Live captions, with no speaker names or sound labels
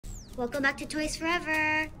welcome back to Toys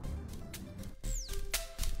Forever.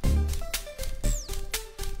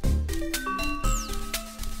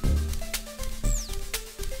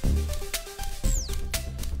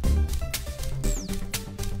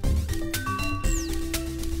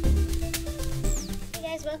 Hey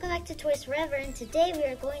guys, welcome back to Toys Forever, and today we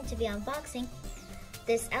are going to be unboxing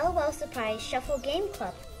this LOL Surprise Shuffle Game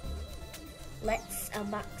Club. Let's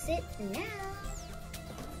unbox it now.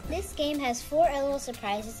 This game has 4 LOL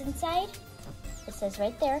surprises inside. It says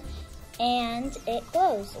right there. And it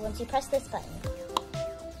glows once you press this button.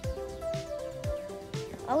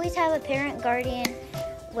 Always have a parent guardian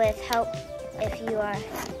with help if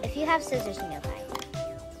you have scissors nearby.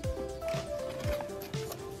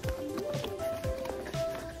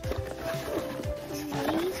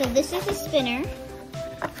 So this is a spinner.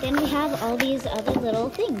 Then we have all these other little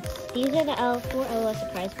things. These are the 4 LOL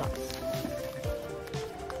surprise balls.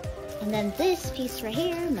 And then this piece right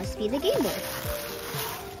here must be the game board.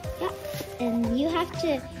 Yeah, and you have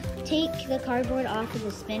to take the cardboard off of the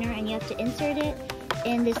spinner and you have to insert it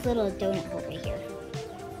in this little donut hole right here.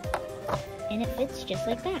 And it fits just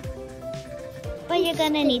like that. But you're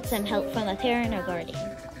gonna need some help from a parent or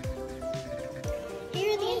guardian.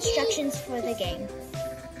 Here are the instructions for the game.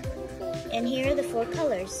 And here are the 4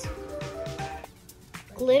 colors.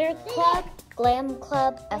 Glitter Club, Glam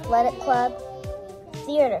Club, Athletic Club,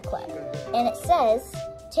 Theater Club. And it says,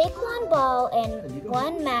 take 1 ball and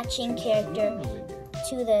 1 matching character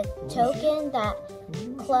to the token that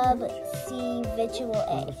Club C Visual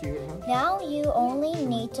A. Now you only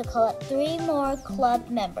need to collect 3 more club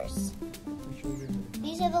members.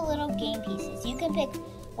 These are the little game pieces. You can pick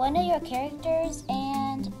one of your characters,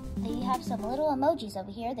 and you have some little emojis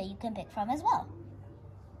over here that you can pick from as well.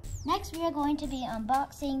 Next, we are going to be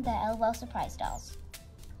unboxing the LOL Surprise Dolls.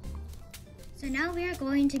 So now we are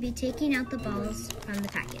going to be taking out the balls from the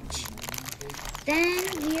package. Then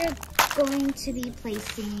we are going to be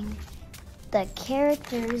placing the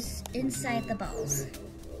characters inside the balls.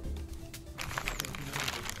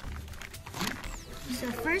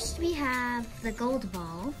 So first we have the gold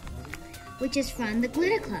ball, which is from the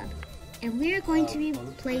Glitter Club. And we are going to be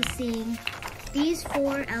placing these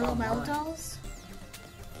 4 LOL dolls.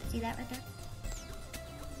 See that right there?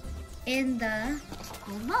 In the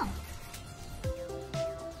gold ball.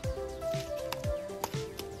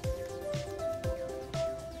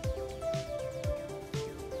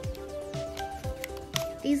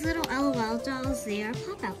 These little LOL dolls, they are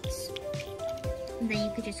pop-outs. And then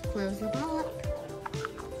you could just close the ball up.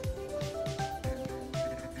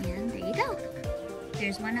 And there you go.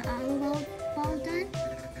 There's 1 LOL ball done.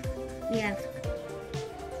 We have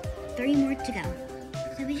 3 more to go.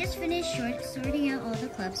 So we just finished sorting out all the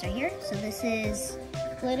clubs right here. So this is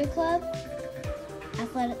Glitter Club,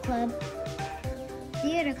 Athletic Club,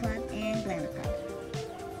 Theater Club, and Glam Club.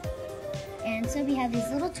 And so we have these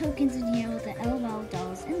little tokens in here with the LOL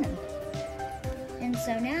dolls in them. And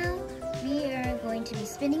so now we are going to be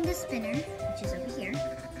spinning the spinner, which is over here.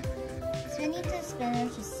 Spinning the spinner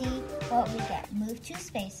to see what we get. Move 2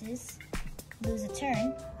 spaces, lose a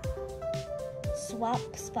turn, swap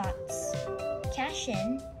spots, cash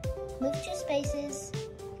in, move 2 spaces,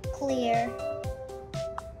 clear,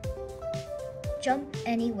 jump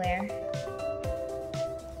anywhere,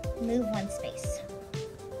 move 1 space.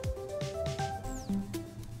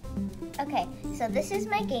 Okay, so this is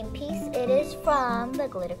my game piece. It is from the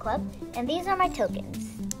Glitter Club, and these are my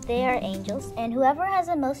tokens. They are angels, and whoever has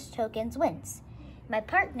the most tokens wins. My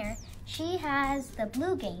partner, she has the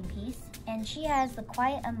blue game piece, and she has the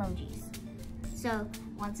quiet emojis. So,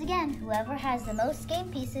 once again, whoever has the most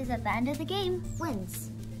game pieces at the end of the game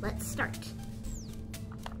wins. Let's start.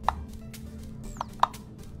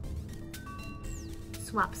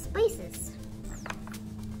 Swap spaces.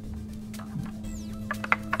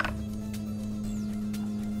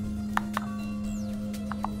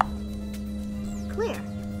 Clear.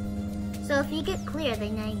 So if you get clear,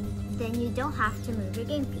 then you don't have to move your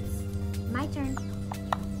game piece. My turn.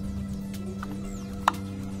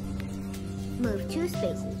 Move 2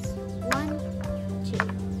 spaces. 1,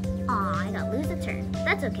 2. Aw, I got lose a turn.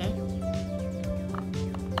 That's okay.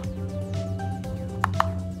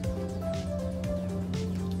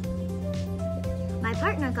 My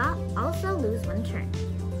partner got also lose 1 turn.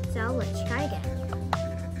 So let's try again.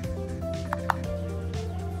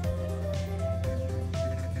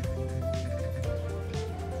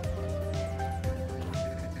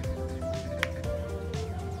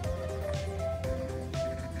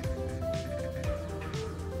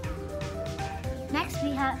 Next,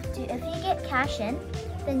 we have to, if you get cash in,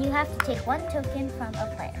 then you have to take 1 token from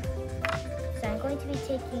a player. So I'm going to be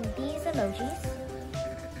taking these emojis.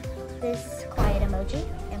 this quiet emoji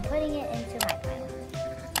and putting it into my pile.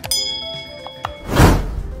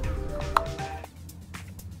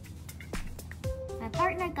 My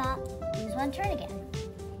partner got lose one turn again.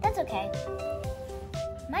 That's okay.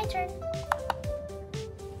 My turn.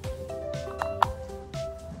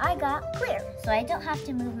 I got clear, so I don't have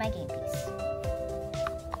to move my game piece.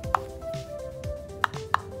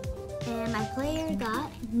 And my player got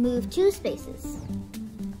move 2 spaces.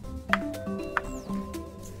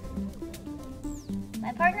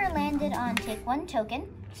 My partner landed on take 1 token,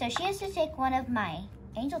 so she has to take one of my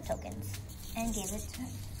angel tokens and give it to her,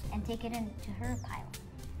 and take it into her pile.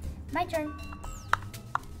 My turn.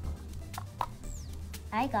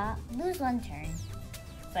 I got lose 1 turn,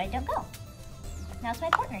 so I don't go. Now it's my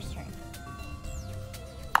partner's turn.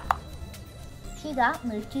 She got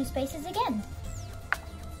move 2 spaces again.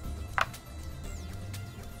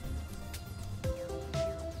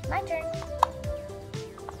 My turn.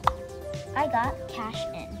 I got cash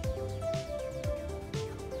in.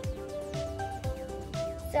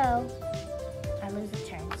 So, I lose a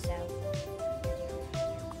turn, so.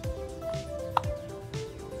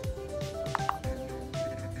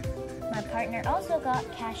 My partner also got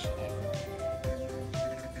cash in.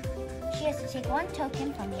 She has to take 1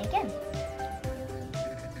 token from me again.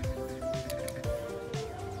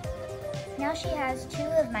 Now she has 2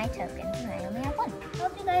 of my tokens and I only have 1.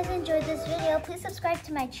 Hope you guys enjoyed this video. Please subscribe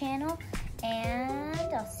to my channel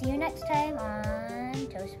and I'll see you next time on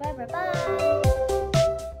Toast Forever. Bye!